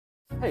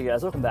Hey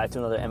guys, welcome back to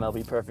another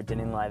MLB Perfect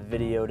Inning Live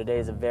video. Today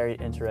is a very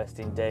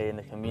interesting day in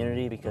the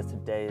community because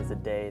today is the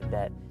day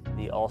that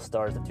the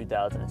All-Stars of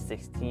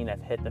 2016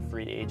 have hit the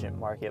free agent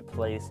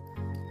marketplace.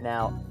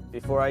 Now,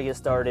 before I get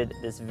started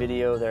this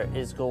video, there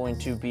is going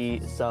to be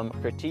some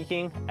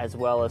critiquing as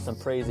well as some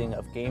praising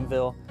of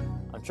Gameville.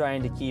 I'm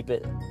trying to keep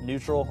it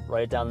neutral,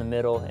 right down the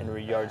middle in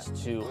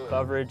regards to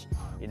coverage.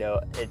 You know,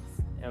 it's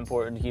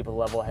important to keep a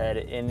level head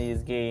in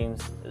these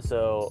games,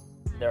 so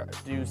there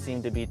do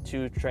seem to be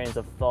two trains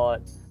of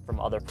thought from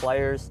other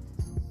players.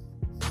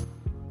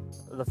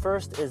 The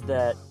first is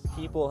that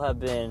people have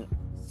been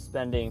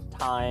spending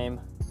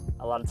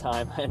a lot of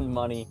time and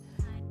money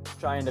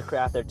trying to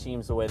craft their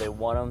teams the way they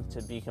want them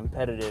to be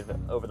competitive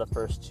over the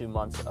first 2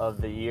 months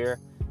of the year.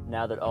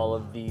 Now that all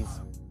of these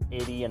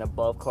 80 and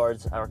above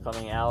cards are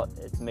coming out,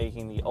 it's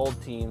making the old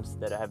teams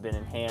that have been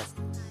enhanced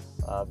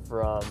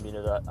from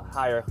the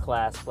higher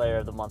class player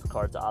of the month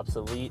cards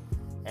obsolete,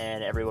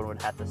 and everyone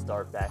would have to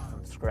start back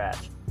from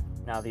scratch.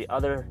 Now the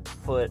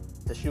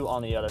shoe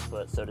on the other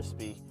foot, so to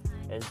speak,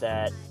 is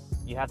that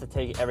you have to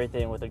take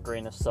everything with a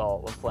grain of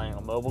salt when playing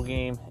a mobile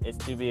game.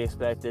 It's to be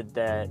expected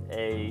that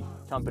a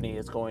company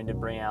is going to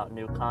bring out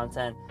new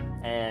content,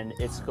 and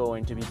it's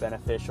going to be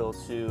beneficial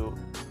to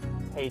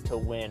pay to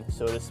win,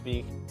 so to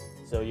speak.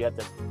 So you have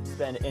to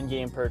spend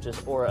in-game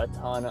purchase or a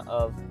ton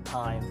of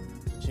time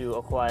to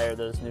acquire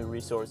those new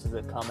resources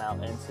that come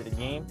out into the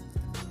game.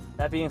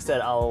 That being said,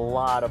 a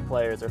lot of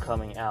players are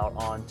coming out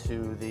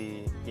onto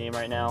the game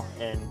right now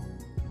in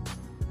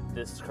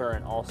this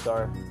current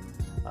All-Star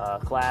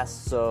class,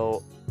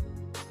 so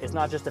it's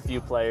not just a few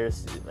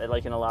players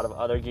like in a lot of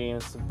other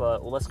games,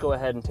 but let's go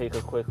ahead and take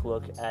a quick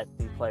look at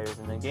the players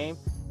in the game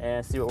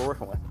and see what we're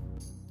working with.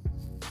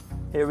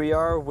 Here we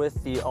are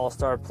with the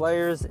All-Star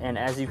players, and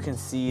as you can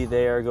see,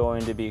 they are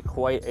going to be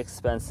quite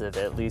expensive,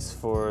 at least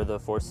for the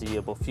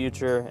foreseeable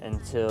future,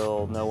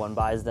 until no one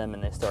buys them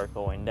and they start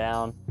going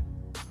down.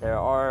 There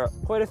are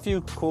quite a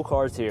few cool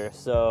cards here.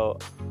 So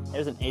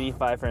there's an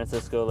 85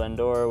 Francisco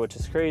Lindor, which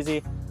is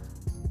crazy.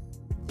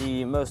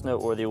 The most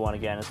noteworthy one,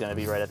 again, is going to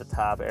be right at the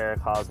top, Eric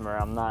Hosmer.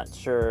 I'm not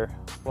sure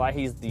why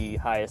he's the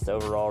highest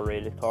overall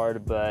rated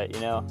card, but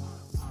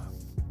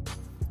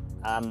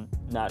I'm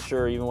not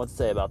sure even what to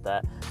say about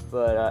that.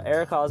 But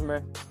Eric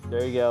Hosmer,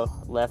 there you go,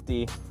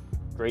 lefty,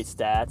 great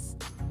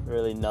stats,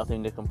 really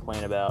nothing to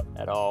complain about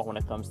at all when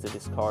it comes to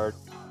this card.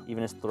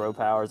 Even his throw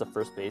power as a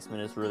first baseman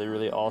is really,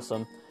 really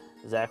awesome.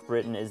 Zach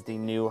Britton is the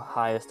new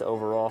highest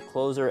overall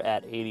closer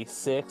at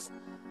 86.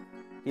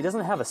 He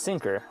doesn't have a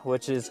sinker,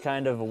 which is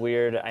kind of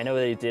weird. I know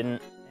they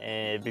didn't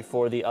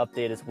before the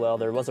update as well.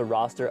 There was a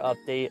roster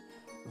update,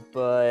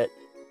 but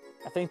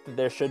I think that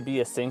there should be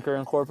a sinker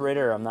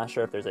incorporated, or I'm not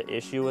sure if there's an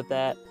issue with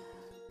that.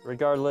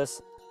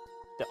 Regardless,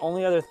 the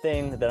only other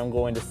thing that I'm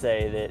going to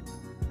say that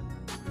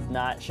does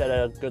not shed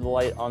a good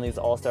light on these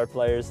All-Star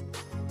players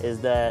is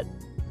that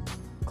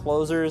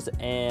closers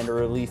and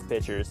relief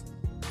pitchers.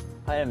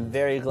 I am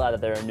very glad that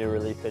there are new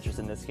relief pitchers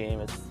in this game.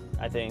 It's,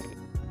 I think,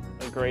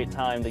 a great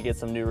time to get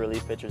some new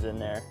relief pitchers in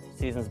there.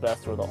 Season's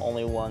best were the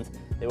only ones.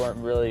 They weren't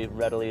really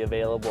readily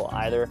available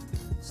either.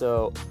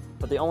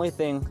 But the only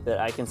thing that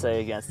I can say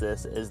against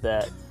this is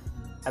that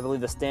I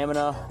believe the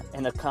stamina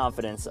and the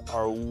confidence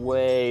are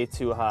way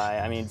too high.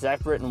 I mean,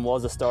 Zach Britton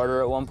was a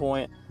starter at one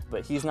point,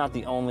 but he's not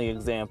the only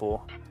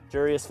example.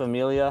 Jurius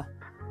Familia,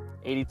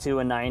 82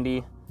 and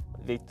 90.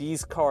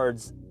 These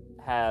cards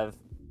have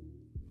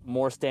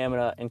more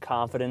stamina and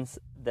confidence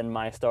than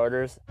my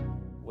starters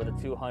with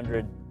a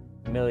 200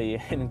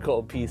 million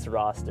gold piece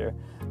roster.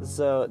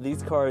 So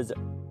these cards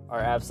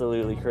are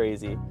absolutely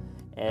crazy,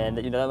 and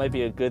that might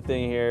be a good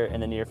thing here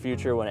in the near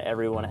future when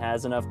everyone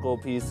has enough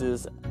gold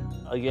pieces.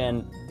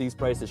 Again, these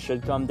prices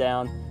should come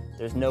down.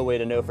 There's no way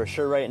to know for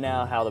sure right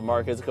now how the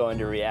market's going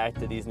to react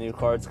to these new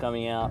cards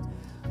coming out,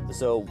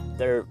 so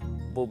there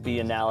will be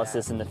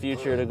analysis in the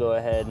future to go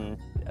ahead and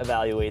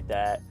evaluate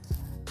that.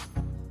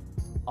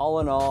 All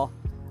in all,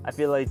 I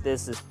feel like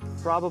this is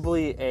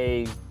probably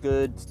a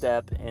good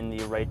step in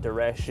the right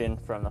direction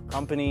from the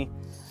company.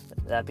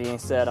 That being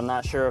said, I'm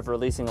not sure if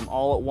releasing them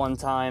all at one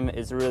time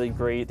is really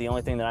great. The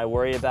only thing that I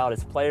worry about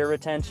is player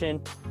retention,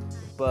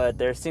 but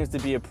there seems to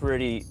be a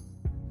pretty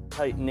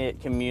tight-knit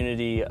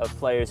community of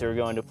players who are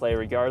going to play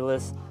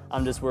regardless.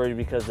 I'm just worried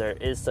because there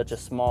is such a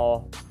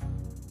small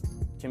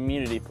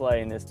community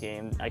play in this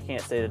game. I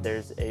can't say that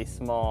there's a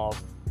small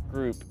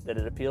group that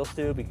it appeals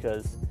to,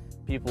 because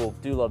people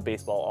do love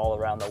baseball all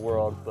around the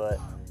world, but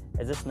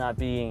as this not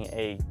being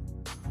a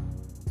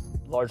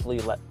largely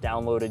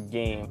downloaded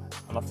game,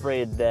 I'm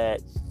afraid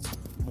that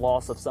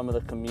loss of some of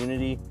the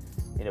community,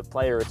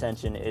 player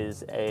retention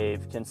is a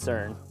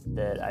concern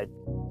that I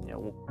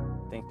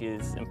think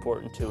is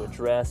important to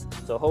address.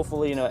 So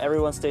hopefully,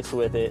 everyone sticks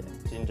with it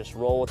and just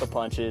roll with the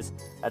punches.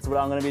 That's what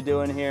I'm going to be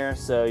doing here.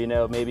 So,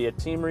 maybe a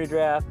team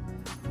redraft.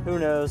 Who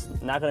knows?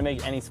 Not going to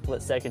make any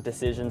split-second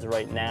decisions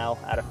right now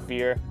out of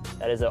fear.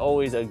 That is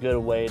always a good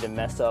way to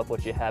mess up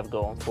what you have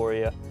going for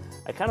you.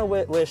 I kind of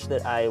wish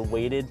that I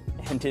waited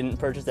and didn't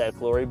purchase that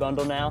Glory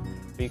bundle now,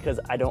 because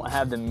I don't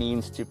have the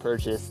means to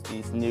purchase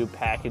these new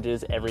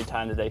packages every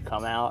time that they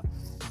come out.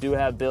 Do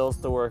have bills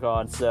to work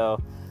on,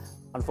 so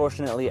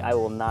unfortunately I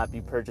will not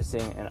be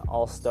purchasing an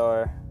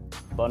All-Star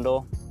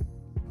bundle,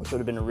 which would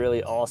have been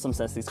really awesome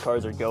since these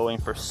cards are going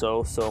for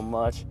so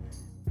much.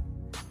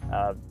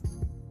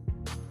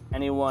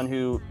 Anyone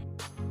who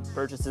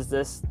purchases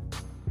this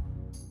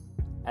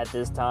at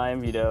this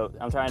time, you know,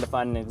 I'm trying to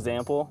find an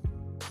example,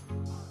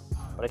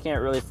 but I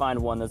can't really find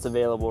one that's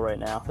available right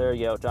now. There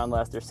you go, John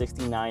Lester,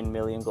 69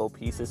 million gold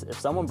pieces. If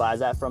someone buys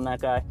that from that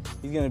guy,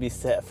 he's gonna be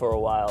set for a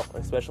while,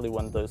 especially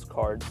when those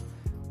cards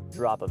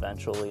drop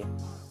eventually.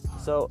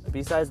 So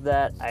besides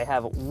that, I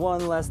have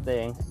one last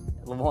thing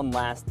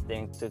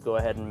to go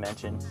ahead and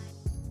mention.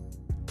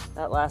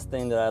 That last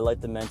thing that I'd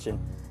like to mention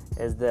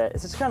is that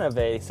it's just kind of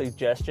a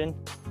suggestion,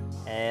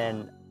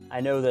 and I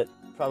know that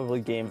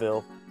probably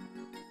Gameville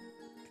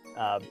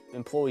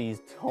employees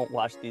don't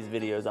watch these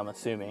videos, I'm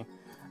assuming,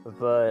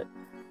 but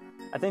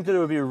I think that it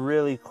would be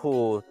really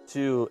cool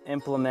to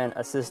implement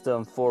a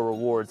system for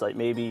rewards, like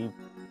maybe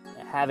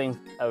having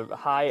a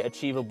high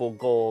achievable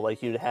goal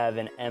like you'd have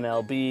in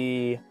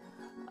MLB,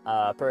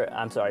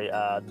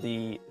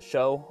 the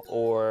show,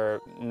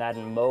 or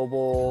Madden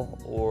Mobile,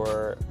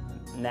 or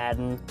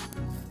Madden.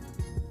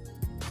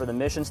 For the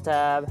missions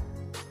tab,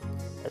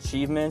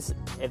 achievements,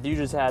 if you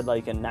just had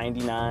like a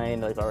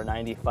 99 or a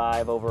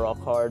 95 overall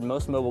card,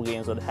 most mobile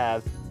games would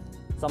have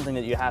something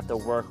that you have to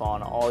work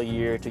on all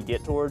year to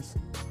get towards.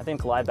 I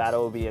think Live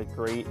Battle would be a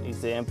great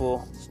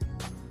example.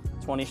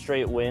 20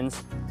 straight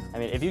wins. I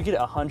mean, if you get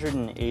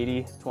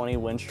 180 20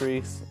 win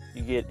streaks,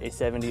 you get a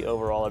 70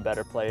 overall or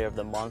better player of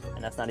the month,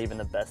 and that's not even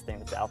the best thing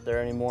that's out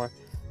there anymore.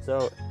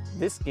 So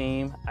this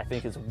game, I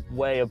think, is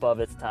way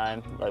above its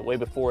time, like way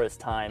before its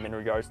time in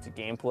regards to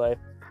gameplay.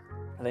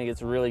 I think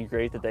it's really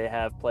great that they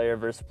have player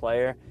versus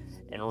player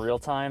in real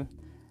time.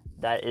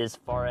 That is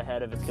far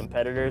ahead of its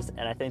competitors,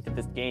 and I think that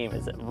this game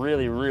is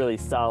really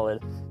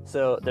solid.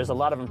 So there's a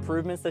lot of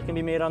improvements that can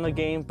be made on the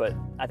game, but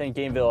I think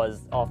Gameville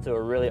is off to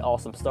a really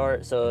awesome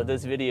start. So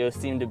this video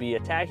seemed to be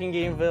attacking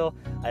Gameville.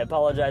 I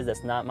apologize,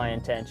 that's not my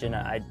intention.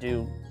 I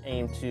do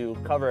aim to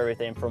cover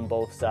everything from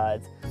both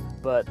sides,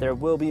 but there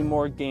will be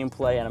more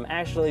gameplay, and I'm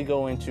actually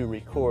going to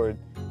record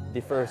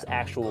the first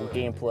actual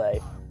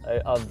gameplay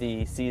of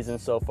the season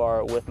so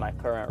far with my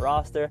current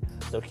roster.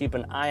 So keep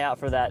an eye out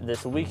for that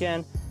this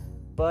weekend.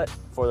 But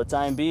for the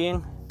time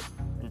being,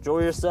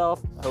 enjoy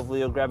yourself. Hopefully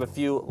you'll grab a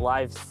few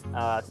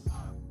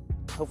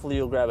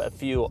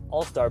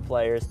All-Star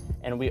players,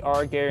 and we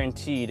are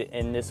guaranteed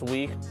in this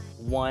week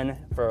one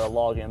for a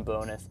login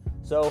bonus.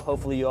 So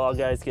hopefully you all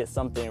guys get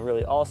something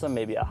really awesome,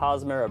 maybe a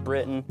Hosmer, a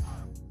Britton,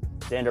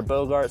 Xander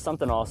Bogart,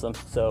 something awesome.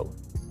 So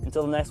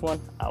until the next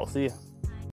one, I will see you.